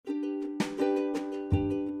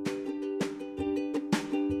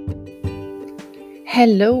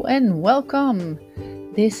Hello and welcome.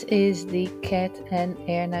 This is the Kat and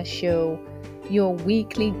Erna Show, your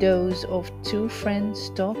weekly dose of two friends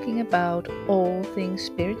talking about all things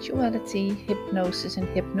spirituality, hypnosis and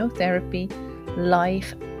hypnotherapy,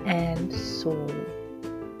 life and soul.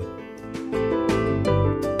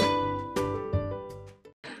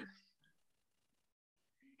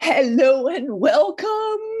 Hello and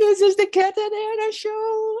welcome. This is the Kat and Erna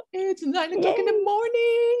Show. It's 9 o'clock in the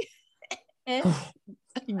morning. And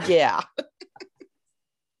yeah.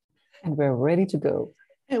 And we're ready to go.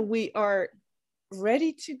 And we are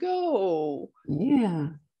ready to go. Yeah.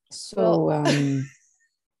 So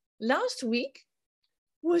last week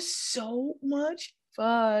was so much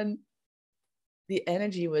fun. The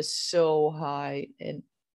energy was so high and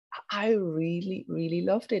I really, really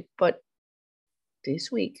loved it. But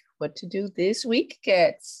this week, what to do this week,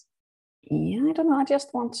 Cats? Yeah, I don't know. I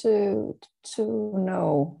just want to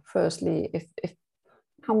know firstly if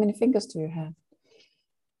how many fingers do you have?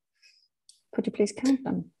 Could you please count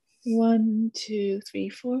them? 1, 2, 3,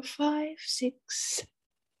 4, 5, 6,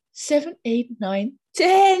 7, 8, 9,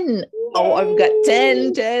 10. Oh, I've got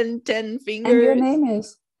 10 fingers. And your name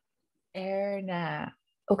is? Erna.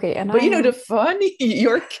 Okay, and but you know the funny,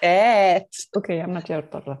 your cat. Okay, I'm not your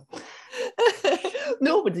toddler.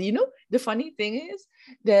 No, but you know the funny thing is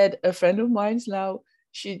that a friend of mine's now,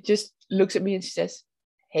 she just looks at me and she says,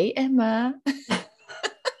 "Hey Emma."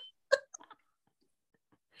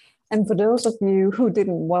 And for those of you who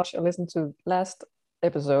didn't watch or listen to last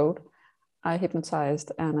episode, I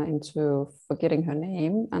hypnotized Anna into forgetting her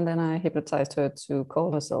name, and then I hypnotized her to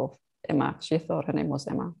call herself Emma. She thought her name was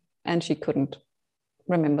Emma, and she couldn't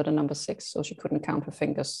remember the number 6, so she couldn't count her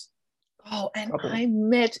fingers. Oh, and probably. I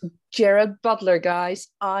met Gerard Butler, guys.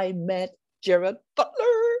 I met Gerard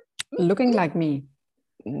Butler. Looking like me,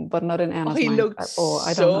 but not in Anna's mind. He looked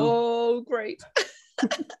I don't know. So great.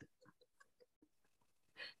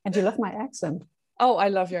 And you love my accent. Oh, I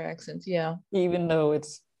love your accent, yeah. Even though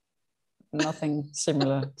it's nothing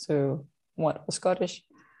similar to what was Scottish.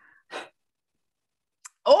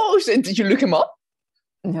 Oh, so did you look him up?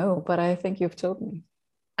 No, but I think you've told me.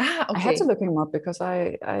 Okay. I had to look him up because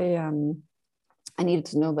I needed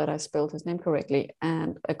to know that I spelled his name correctly,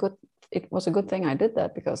 and it was a good thing I did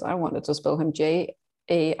that because I wanted to spell him Jarrod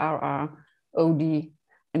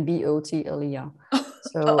and Botler.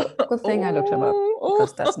 So good thing I looked him up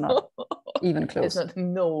because that's not even close. It's not.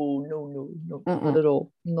 No, not at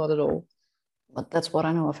all. Not at all. But that's what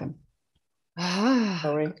I know of him.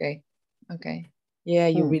 Sorry. Okay. Yeah,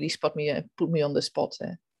 you really put me on the spot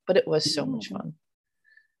there, but it was so much fun.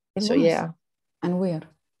 It was. Yeah, and weird.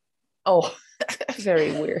 Oh,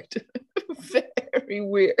 very weird. Very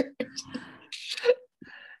weird.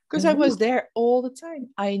 Because I was there all the time.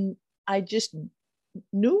 I just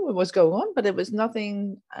knew what was going on, but it was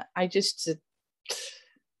nothing. I just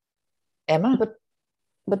Emma.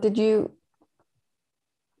 But did you?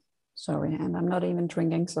 Sorry, and I'm not even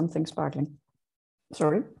drinking something sparkling.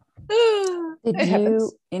 Sorry. Did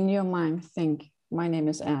you, in your mind, think my name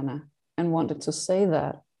is Anna and wanted to say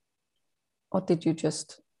that, or did you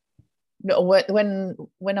just? No, when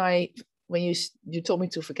you told me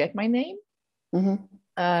to forget my name,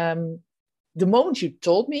 the moment you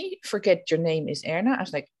told me forget your name is Erna, I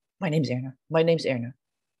was like, my name's Erna. My name's Erna.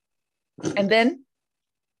 And then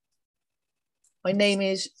my name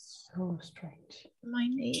is so strange. My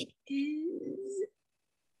name is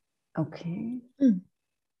okay.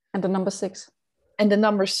 And the number 6. And the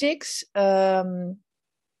number 6, I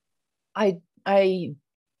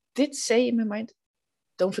did say in my mind,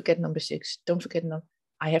 don't forget number 6. Don't forget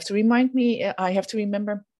I have to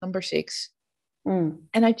remember number 6. And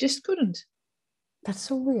I just couldn't. That's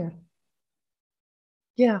so weird.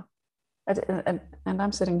 Yeah. And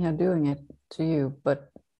I'm sitting here doing it to you,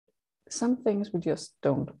 but some things we just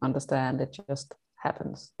don't understand. It just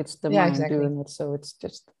happens. It's the mind doing it. So it's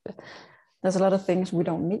just, there's a lot of things we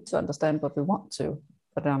don't need to understand, but we want to.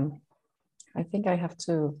 But I think I have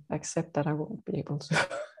to accept that I won't be able to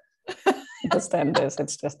understand this.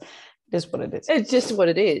 It is what it is. It's just what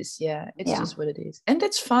it is. Yeah, it's just what it is. And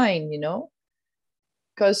that's fine,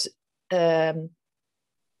 because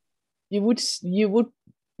you would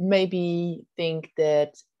maybe think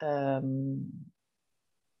that I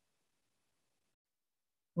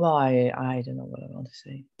don't know what I want to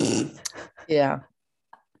say. Yeah,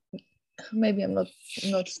 maybe I'm not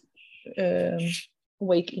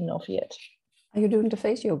awake enough yet. Are you doing the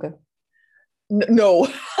face yoga? No.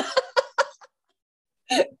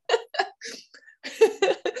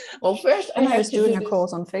 Well, first I was doing a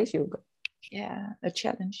course on face yoga. Yeah, a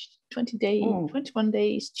challenge, 21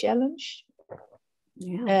 days challenge.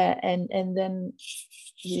 Yeah. And then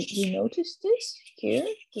you notice this here,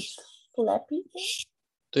 this flappy thing.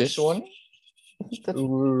 This one.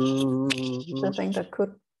 The thing that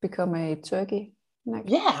could become a turkey neck.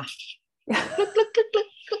 Yeah. Click, click, click, click,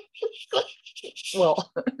 click, click, click.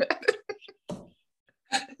 Well,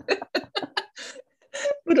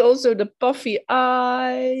 but also the puffy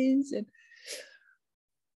eyes and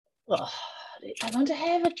I want to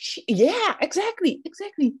have a yeah, exactly.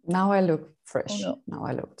 Now I look fresh. Oh, no. Now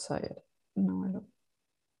I look tired. Now I look.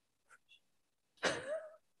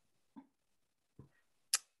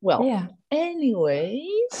 Well, yeah.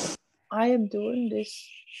 Anyways, I am doing this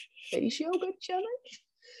face yoga challenge.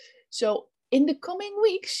 So in the coming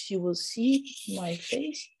weeks, you will see my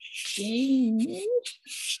face change.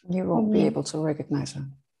 You won't be able to recognize her.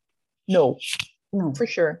 No, for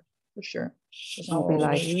sure. I'll be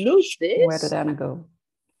like, lose this. Where did Anna go?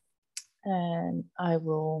 And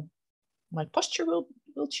my posture will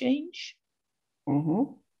change.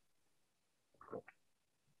 Mm-hmm.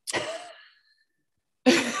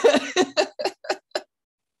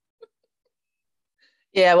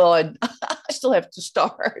 Yeah, well, I still have to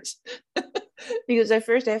start because I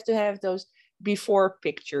first have to have those before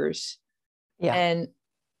pictures. Yeah. And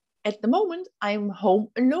at the moment, I'm home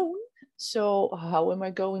alone. So how am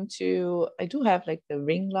I going to? I do have like the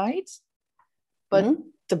ring lights, but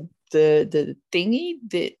the thingy,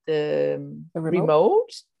 the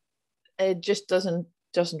remote, it just doesn't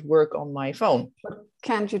work on my phone. But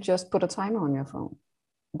can't you just put a timer on your phone?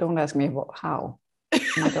 Don't ask me how.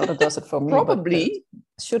 My daughter does it for me. Probably. But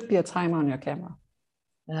there should be a timer on your camera.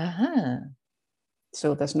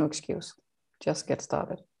 So there's no excuse. Just get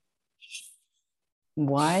started.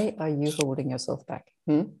 Why are you holding yourself back?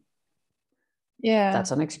 Yeah.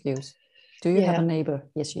 That's an excuse. Do you have a neighbor?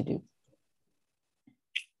 Yes, you do.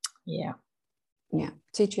 Yeah. Yeah.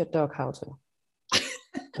 Teach your dog how to.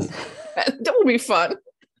 That would be fun.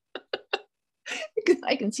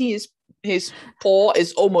 I can see his paw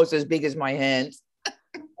is almost as big as my hand.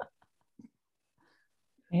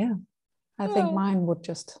 Yeah. I think mine would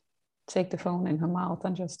just take the phone in her mouth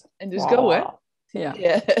and just go, eh?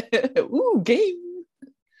 Yeah. Ooh, game.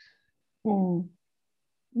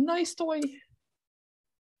 Nice toy.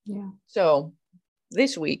 Yeah. So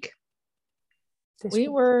this week we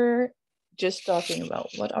were just talking about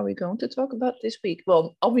what are we going to talk about this week?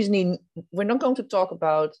 Well, obviously we're not going to talk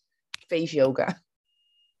about face yoga.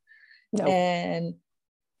 No. And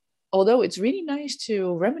although it's really nice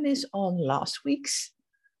to reminisce on last week's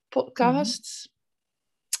podcasts,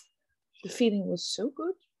 the feeling was so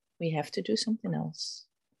good. We have to do something else.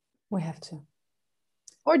 We have to.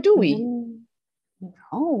 Or do we?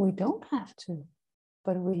 No, we don't have to.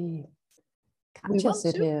 But we can't just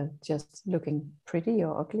sit here just looking pretty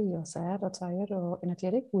or ugly or sad or tired or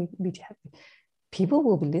energetic. We have, people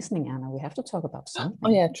will be listening, Anna. We have to talk about something. Oh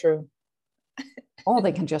yeah, true. Or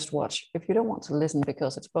they can just watch. If you don't want to listen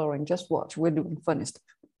because it's boring, just watch. We're doing funny stuff.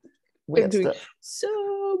 Weird stuff.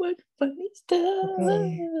 So much funny stuff.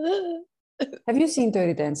 Okay. Have you seen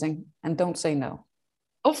Dirty Dancing? And don't say no.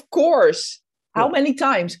 Of course. How many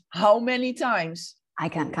times? I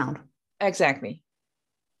can't count. Exactly.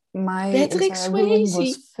 My entire room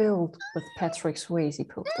was filled with Patrick Swayze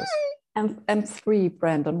posters. And 3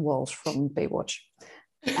 Brandon Walsh from Baywatch.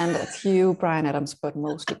 And a few Bryan Adams, but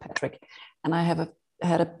mostly Patrick. And I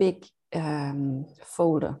had a big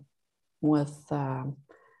folder with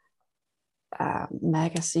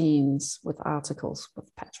magazines with articles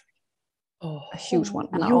with Patrick. A huge one.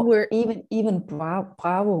 And even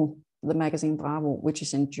Bravo, the magazine Bravo, which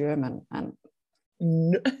is in German, and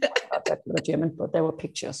the German, but there were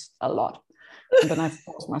pictures a lot. And then I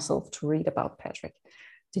forced myself to read about Patrick.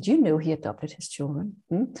 Did you know he adopted his children?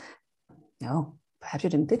 No, perhaps you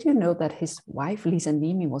didn't. Did you know that his wife Lisa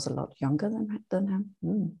Nemi was a lot younger than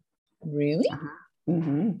him? Really?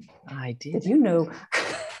 I did. Did you know?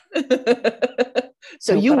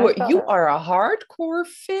 So you are a hardcore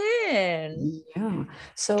fan. Yeah.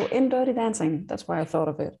 So in Dirty Dancing, that's why I thought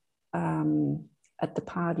of it. At the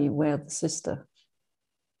party where the sister,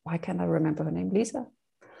 why can't I remember her name? Lisa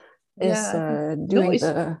is doing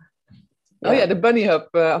the. The bunny hop.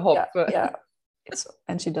 Yeah.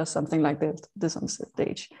 And she does something like this on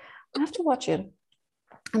stage. I have to watch it.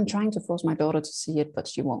 I'm trying to force my daughter to see it, but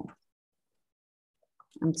she won't.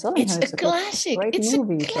 I'm telling her it's a classic. It's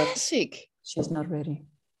movie, a classic. She's not ready.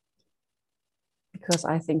 Because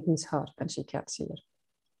I think he's hot and she can't see it.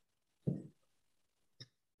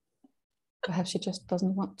 Perhaps she just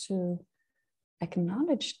doesn't want to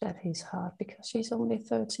acknowledge that he's hot because she's only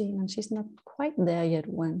 13 and she's not quite there yet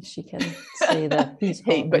when she can say that he's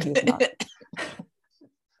hot but he's not.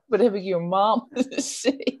 But having your mom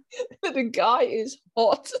say that the guy is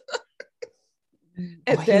hot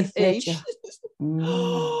at that age.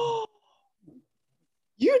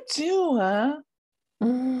 You too, huh?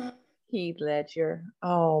 Heath Ledger.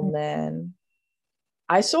 Oh man.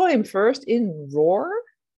 I saw him first in Roar.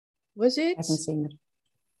 Was it? I haven't seen it.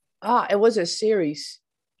 It was a series.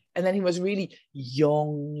 And then he was really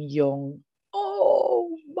young.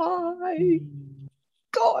 Oh my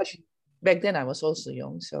gosh. Back then I was also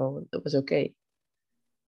young, so it was okay.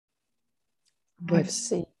 But I've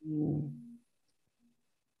seen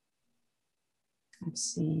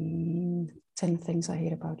 10 Things I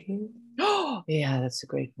Hate About You. Oh, yeah, that's a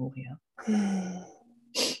great movie. Yeah.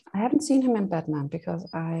 I haven't seen him in Batman because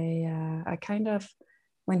I kind of,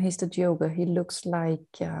 when he's the Joker, he looks like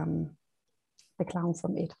the clown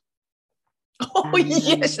from It. Oh,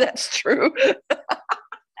 yes, that's true.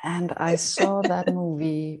 And I saw that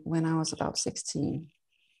movie when I was about 16,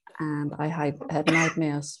 and I had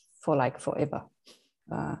nightmares for like forever.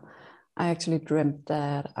 I actually dreamt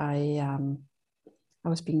that I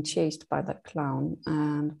was being chased by that clown,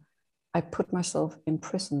 and I put myself in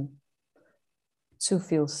prison to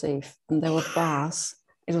feel safe. And there were bars.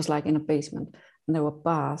 It was like in a basement, and there were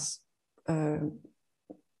bars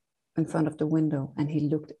in front of the window, and he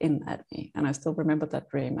looked in at me. And I still remember that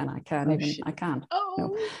dream, and I can't. Oh.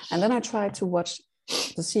 No. And then I tried to watch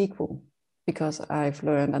the sequel because I've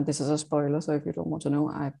learned, and this is a spoiler, so if you don't want to know,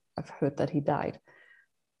 I've heard that he died.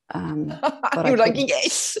 But you're like,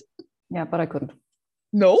 yes. Yeah, but I couldn't.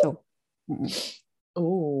 No. So,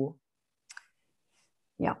 oh.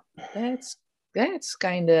 Yeah. That's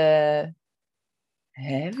kind of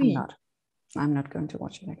heavy. I'm not going to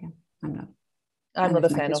watch it again. I'm not a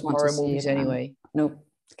fan of horror movies anyway. No,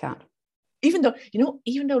 can't. Even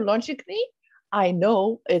though logically, I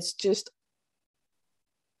know it's just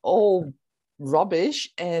all rubbish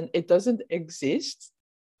and it doesn't exist.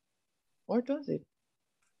 Or does it?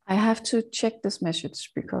 I have to check this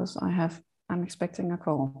message because I'm expecting a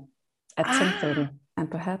call at 10:30, and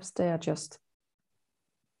perhaps they are just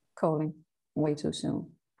calling way too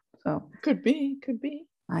soon. So could be.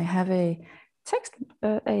 I have a text,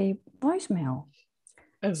 a voicemail.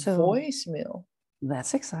 Voicemail.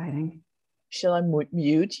 That's exciting. Shall I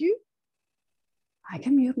mute you? I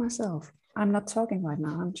can mute myself. I'm not talking right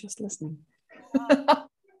now. I'm just listening. I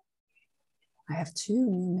have 2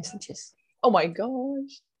 new messages. Oh my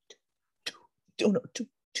gosh.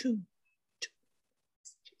 Two.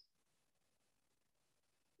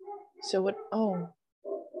 So what? Oh,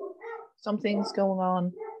 something's going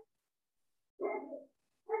on.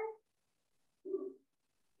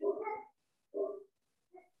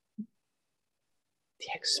 The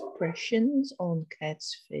expressions on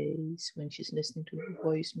Kat's face when she's listening to the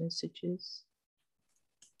voice messages.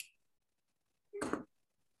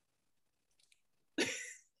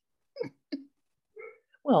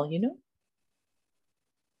 Well,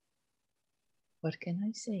 what can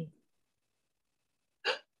I say?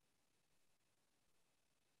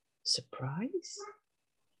 Surprise?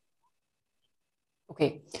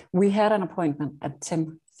 Okay, we had an appointment at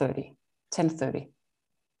 10:30.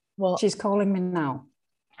 Well, she's calling me now.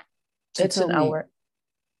 It's an hour.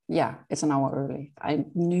 Yeah, it's an hour early. I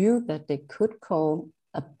knew that they could call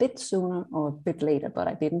a bit sooner or a bit later, but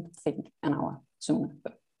I didn't think an hour sooner.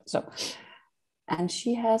 And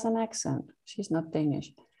she has an accent. She's not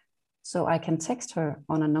Danish. So I can text her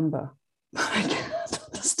on a number, but I can't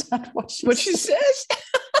understand what she says.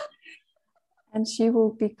 And she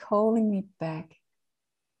will be calling me back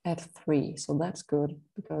at 3. So that's good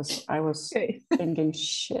because I was thinking,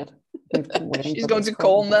 shit. She's going to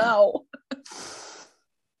call now.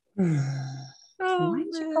 Why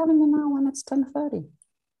is she calling me now when it's 10:30?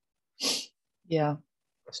 Yeah,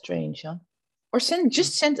 strange, huh? Or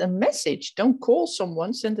just send a message. Don't call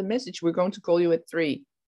someone. Send a message. We're going to call you at 3.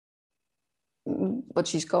 But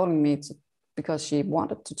she's calling me because she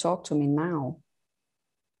wanted to talk to me now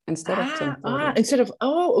instead of 10:30. Instead of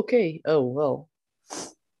okay. Oh well,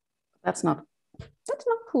 that's not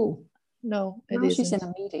cool. No, now she's in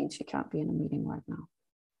a meeting. She can't be in a meeting right now.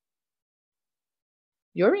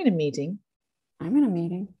 You're in a meeting? I'm in a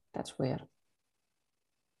meeting. That's weird.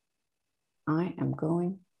 I am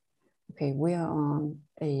going. Okay, we are on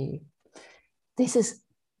this is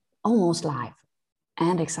almost live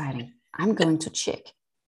and exciting. I'm going to check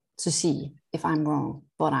to see if I'm wrong,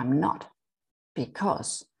 but I'm not,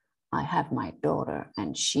 because I have my daughter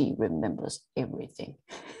and she remembers everything.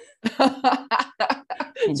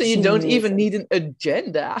 So you don't even need an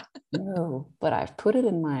agenda. No, but I've put it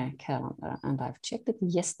in my calendar and I've checked it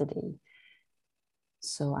yesterday.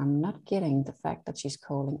 So I'm not getting the fact that she's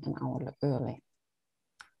calling an hour early.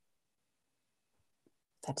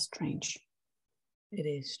 That's strange. It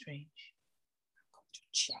is strange. I'm going to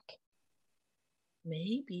check.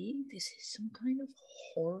 Maybe this is some kind of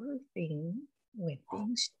horror thing where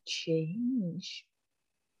things change.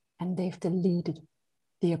 And they've deleted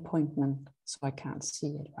the appointment, so I can't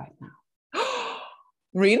see it right now.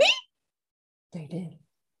 Really? They did.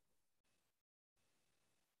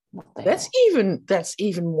 That's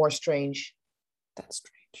even more strange. That's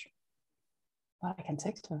strange. Well, I can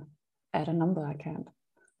text her. Add a number, I can't.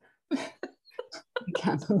 I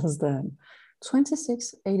can't understand.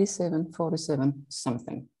 26, 87, 47,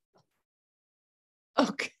 something.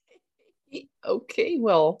 Okay. Okay,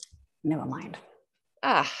 well. Never mind.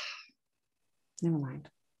 Never mind.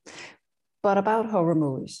 But about horror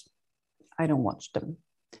movies, I don't watch them.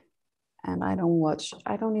 And I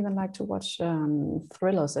don't even like to watch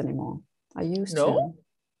thrillers anymore. I used to.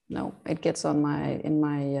 No, it gets in my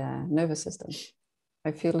nervous system.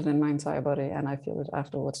 I feel it in my entire body and I feel it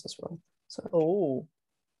afterwards as well. So.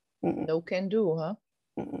 No can do, huh?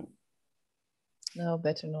 Mm-mm. No,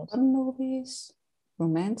 better not. Fun movies,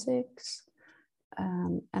 romantics,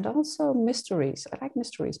 and also mysteries. I like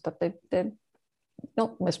mysteries, but they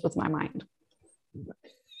don't mess with my mind.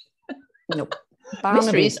 Nope.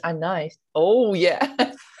 Mysteries are nice. Oh, yeah.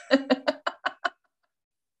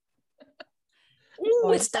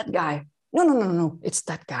 Ooh, it's that guy. No. It's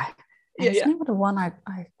that guy. And it's never the one I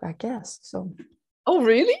guess. So. Oh,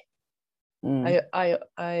 really?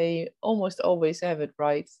 I almost always have it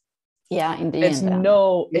right. Yeah, in the end. It's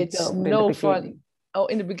no fun. Oh,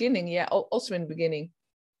 in the beginning, yeah. Also in the beginning.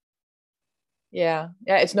 Yeah.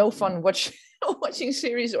 It's no fun watching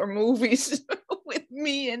series or movies with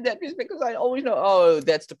me in that respect, because I always know, oh,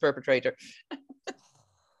 that's the perpetrator.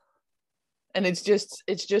 And it's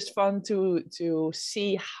just fun to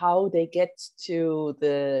see how they get to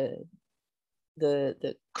the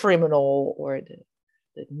criminal or the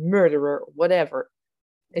murderer, whatever.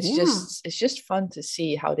 It's just fun to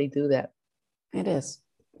see how they do that. It is,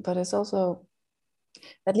 but it's also,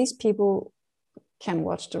 at least people can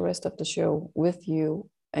watch the rest of the show with you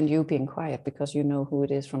and you being quiet because you know who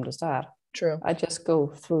it is from the start. True. I just go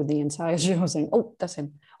through the entire show saying, oh, that's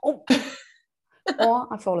him. Oh, or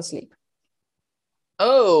I fall asleep.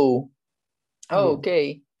 Oh,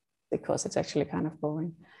 okay. Because it's actually kind of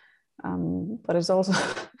boring. But it's also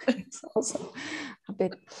a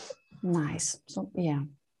bit nice. So yeah.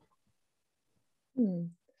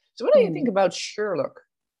 So what do you think about Sherlock?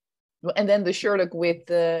 And then the Sherlock with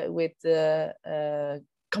the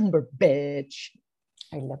Cumberbatch.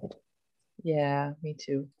 I love it. Yeah, me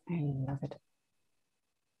too. I love it.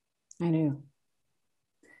 I do.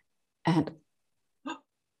 And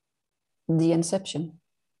The Inception.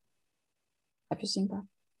 Have you seen that?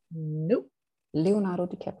 Nope. Leonardo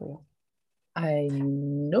DiCaprio. I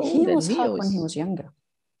know he was hot when he was younger.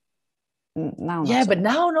 Now, yeah, but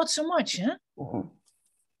now not so much, huh? Mm-hmm.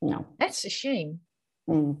 No, that's a shame.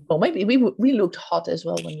 Well, maybe we looked hot as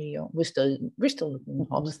well when we we're still looking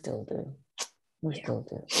hot. We still do. Still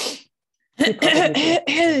do.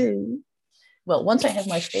 Well, once I have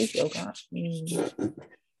my stage yoga.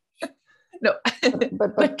 No,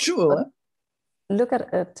 but true. But look at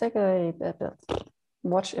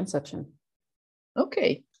watch Inception.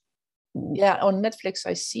 Okay. Yeah, on Netflix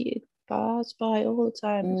I see it pass by all the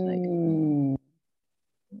time. It's like,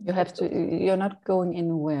 you have to. You're not going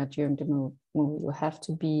anywhere during the movie. You have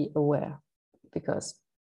to be aware because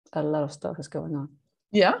a lot of stuff is going on.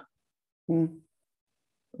 Yeah.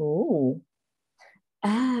 Oh.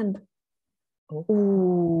 And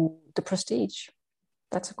The Prestige.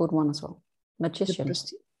 That's a good one as well. Magician.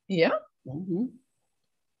 Yeah. Mm-hmm.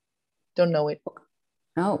 Don't know it.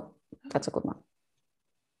 No, that's a good one.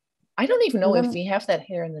 I don't even know if we have that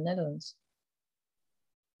here in the Netherlands.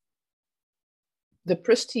 The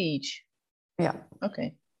Prestige. Yeah.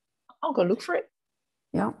 Okay. I'll go look for it.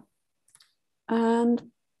 Yeah.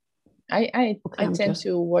 And I tend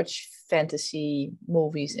to watch fantasy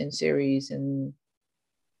movies and series and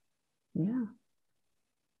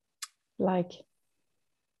like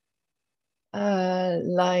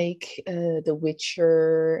The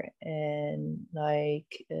Witcher and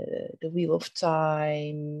like The Wheel of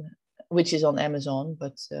Time, which is on Amazon,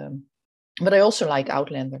 but I also like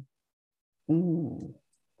Outlander. Yeah,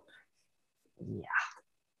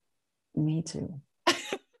 me too.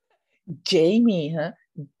 Jamie, huh?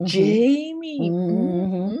 Mm-hmm. Jamie.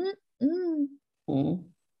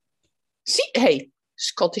 See, hey,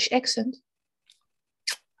 Scottish accent.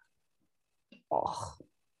 Oh.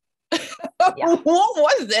 Yeah. What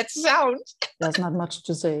was that sound? There's not much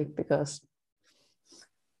to say because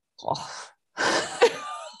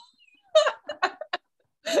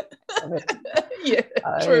Yeah,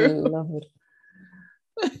 I true. love it.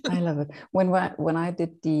 I love it. When I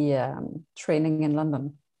did the training in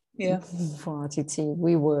London, for RTT,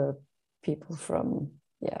 we were people from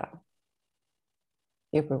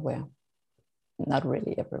everywhere. Not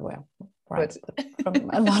really everywhere, right? But from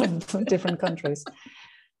a lot of different countries.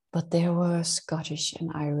 But there were Scottish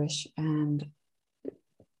and Irish, and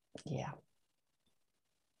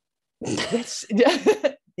that's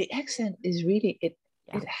the accent is really it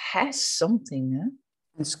has something, huh?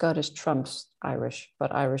 And Scottish trumps Irish,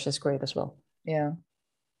 but Irish is great as well. Yeah.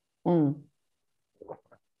 And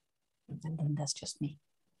then that's just me.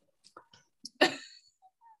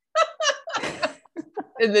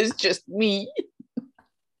 And there's just me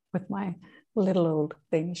with my little old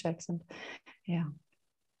Danish accent. Yeah.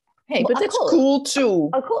 Hey, but that's cool too.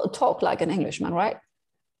 I could talk like an Englishman, right?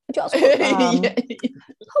 Just would,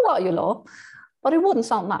 how are you, Law? But it wouldn't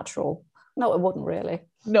sound natural. No, it wouldn't really.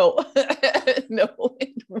 No, no,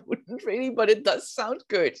 it wouldn't really, but it does sound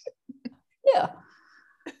good. Yeah,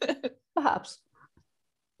 perhaps.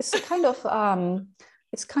 It's kind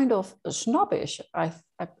of snobbish. I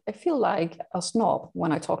feel like a snob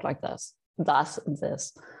when I talk like this. That's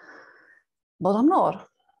this. But I'm not.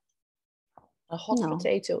 A hot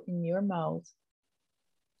potato in your mouth.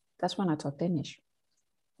 That's when I talk Danish.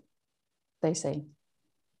 They say.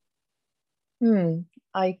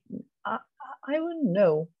 I wouldn't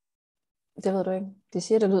know. Det ved du ikke. De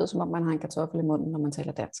siger, det lyder som om man har en kartoffel i munden, når man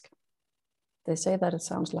taler dansk. They say that it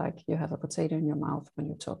sounds like you have a potato in your mouth when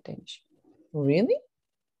you talk Danish. Really?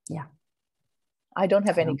 Yeah. I don't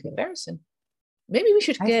have any comparison. Maybe we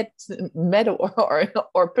should get Meadow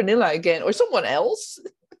or Pernilla again, or someone else.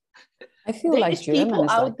 I feel Danish like German people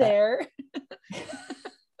is out like there.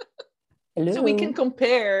 Hello. So we can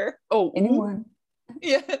compare. Oh, anyone?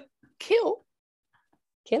 Yeah, Kill.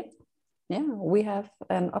 Yeah, we have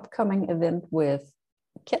an upcoming event with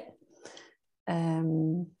Kill.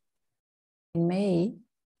 In May,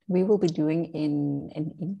 we will be doing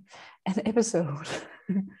an episode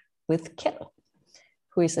with Kill,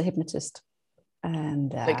 who is a hypnotist.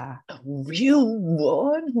 And like a real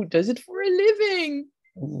one who does it for a living.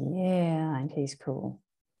 Yeah, and he's cool.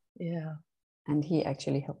 Yeah. And he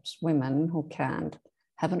actually helps women who can't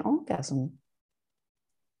have an orgasm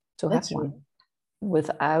to have one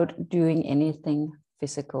without doing anything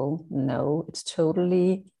physical. No, it's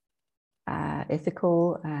totally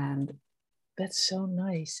ethical, and that's so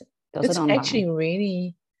nice. It's actually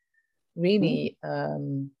really, really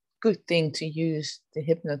good thing to use the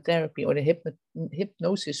hypnotherapy or the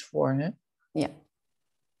hypnosis for, huh? Yeah,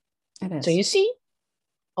 it is. So you see,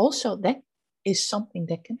 also that is something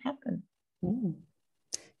that can happen.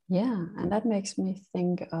 Yeah, and that makes me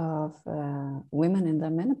think of women in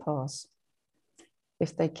their menopause.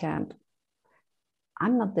 If they can't,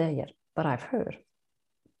 I'm not there yet, but I've heard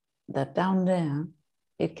that down there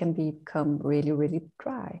it can become really, really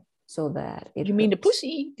dry, so that it You mean the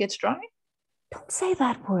pussy gets dry? Don't say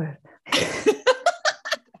that word. I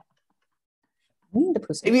mean the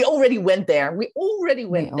pussy. We already went there. We already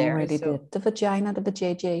did. The vagina, the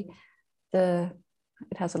vajayjay,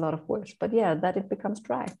 it has a lot of words, but yeah, that it becomes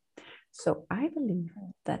dry. So I believe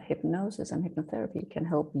that hypnosis and hypnotherapy can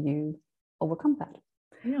help you overcome that.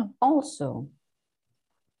 Yeah. Also,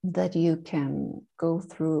 that you can go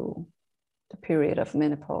through the period of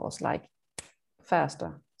menopause like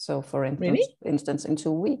faster. So for instance, in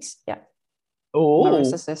 2 weeks. Yeah. Oh.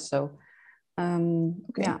 Marissa says so.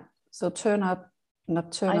 Okay. Yeah. So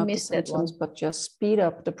not turn up the symptoms, but just speed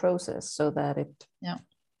up the process so that it. Yeah.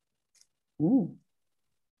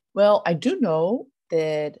 Well, I do know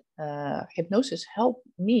that hypnosis helped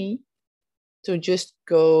me to just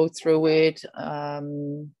go through it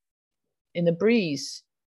in a breeze.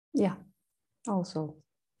 Yeah. Also.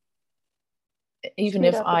 Even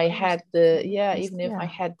if I had I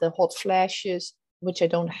had the hot flashes, which I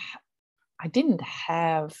didn't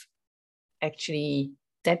have actually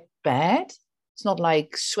that bad. It's not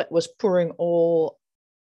like sweat was pouring all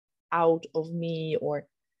out of me, or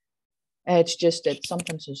it's just that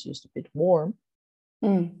sometimes it's just a bit warm.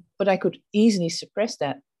 But I could easily suppress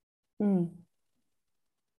that.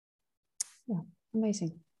 Yeah,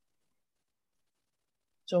 amazing.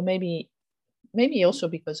 So maybe also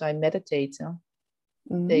because I meditate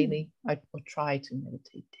daily. I try to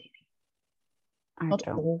meditate daily.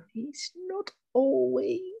 Not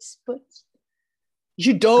always, but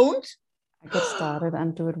you don't? I get started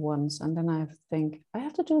and do it once, and then I think I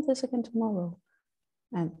have to do this again tomorrow,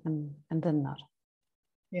 and then not.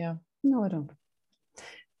 Yeah. No, I don't.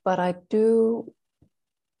 But I do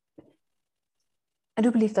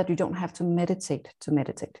believe that you don't have to meditate to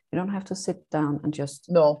meditate. You don't have to sit down and just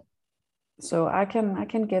So I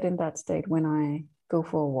can get in that state when I go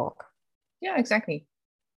for a walk. Yeah, exactly.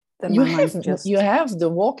 Then you have the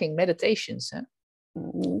walking meditations, huh?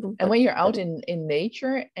 And when you're out in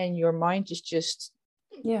nature and your mind is just...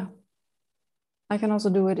 Yeah. I can also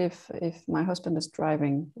do it if my husband is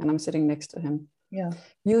driving and I'm sitting next to him. Yeah.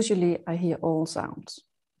 Usually I hear all sounds,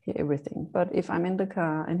 hear everything. But if I'm in the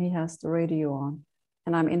car and he has the radio on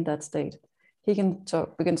and I'm in that state, he can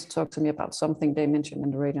begin to talk to me about something they mentioned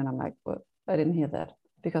in the radio, and I'm like, well, I didn't hear that,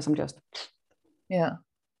 because I'm just... Yeah.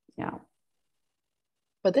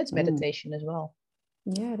 But that's meditation as well.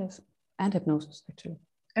 Yeah, it is. And hypnosis, actually.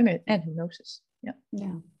 And hypnosis. Yeah.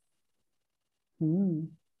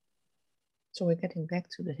 So we're getting back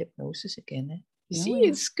to the hypnosis again. Eh? You see,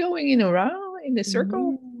 it's going in around in the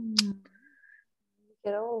circle. We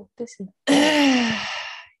get all dizzy.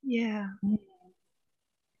 Yeah.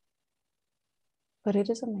 But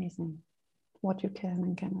it is amazing what you can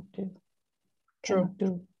and cannot do. True. Cannot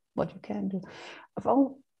do what you can do.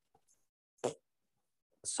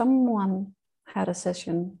 Someone had a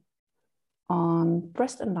session on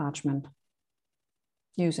breast enlargement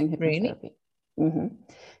using hypnotherapy. Really?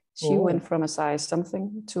 She went from a size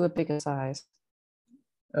something to a bigger size.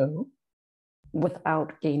 Oh.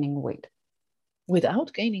 Without gaining weight.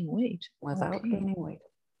 Without gaining weight? Without gaining weight.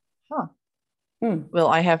 Huh. Well,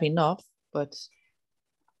 I have enough, but...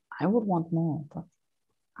 I would want more, but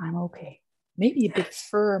I'm okay. Maybe a bit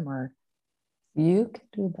firmer. You can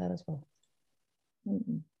do that as well.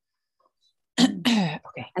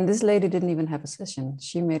 Okay. And this lady didn't even have a session.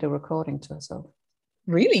 She made a recording to herself.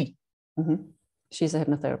 Really? She's a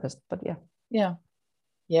hypnotherapist, but yeah. Yeah.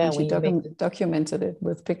 Yeah. And she documented it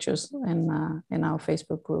with pictures in our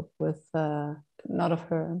Facebook group with not of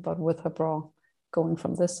her, but with her bra going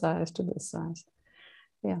from this size to this size.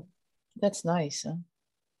 Yeah. That's nice, huh?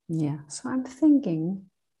 Yeah. So I'm thinking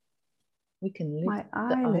we can lift my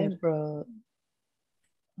eyebrow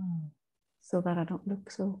so that I don't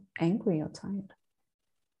look so angry or tired.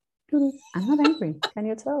 I'm not angry. Can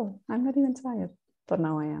you tell? I'm not even tired. But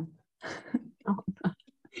now I am.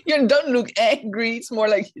 You don't look angry. It's more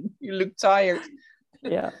like you look tired.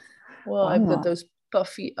 Yeah. Well, I've got those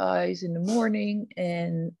puffy eyes in the morning,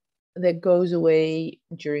 and that goes away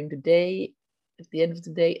during the day. At the end of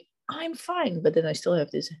the day, I'm fine. But then I still have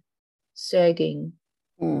this sagging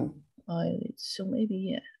eyelids. So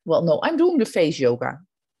maybe, yeah. Well, no, I'm doing the face yoga.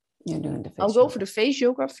 You're doing the face I'll go for the face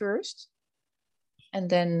yoga first. And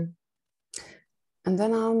then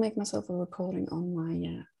I'll make myself a recording on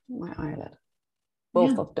my eyelid.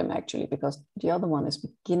 Both of them, actually, because the other one is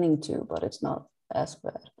beginning to, but it's not as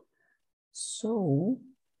bad. So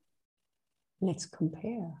let's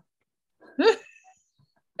compare.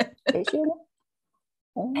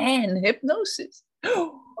 And hypnosis.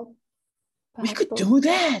 We could do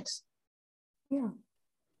that. Yeah.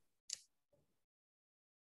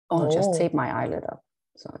 I'll just tape my eyelid up.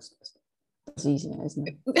 So it's easier, isn't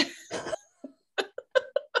it?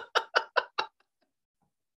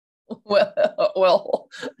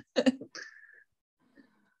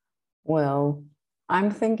 Well,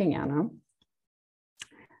 I'm thinking, Anna,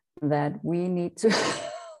 that we need to...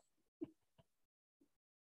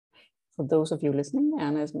 For those of you listening,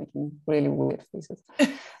 Anna is making really weird faces.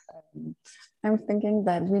 I'm thinking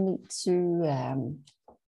that we need to,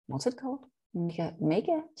 what's it called? Make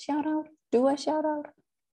a shout out, do a shout out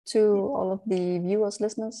to all of the viewers,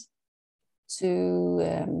 listeners,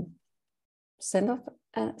 to send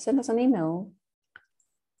us an email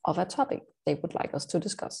of a topic they would like us to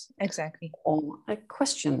discuss. Exactly. Or a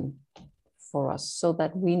question for us, so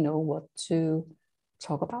that we know what to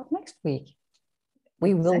talk about next week.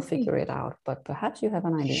 We will figure it out, but perhaps you have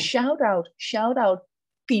an idea. Shout out,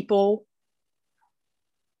 people.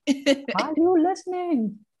 Are you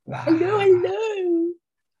listening? Hello.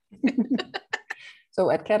 So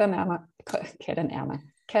at Cat and Erna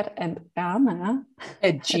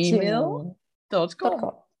at gmail.com.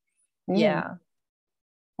 Yeah.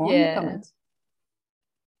 Comments.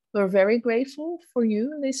 We're very grateful for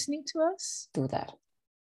you listening to us. Do that.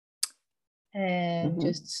 And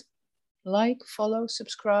just like, follow,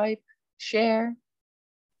 subscribe, share.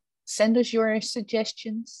 Send us your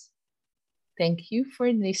suggestions. Thank you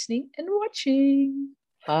for listening and watching.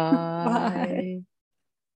 Bye.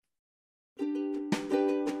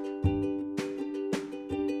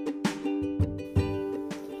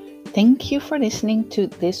 Thank you for listening to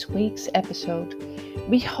this week's episode.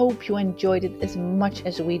 We hope you enjoyed it as much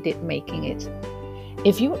as we did making it.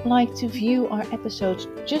 If you would like to view our episodes,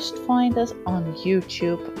 just find us on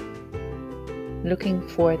YouTube, looking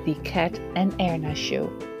for the Cat and Erna Show.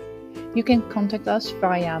 You can contact us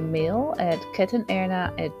via mail at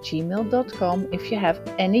ketanderna@gmail.com if you have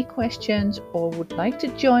any questions or would like to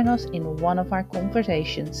join us in one of our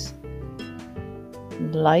conversations.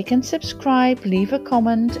 Like and subscribe, leave a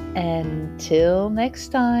comment, and till next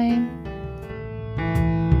time.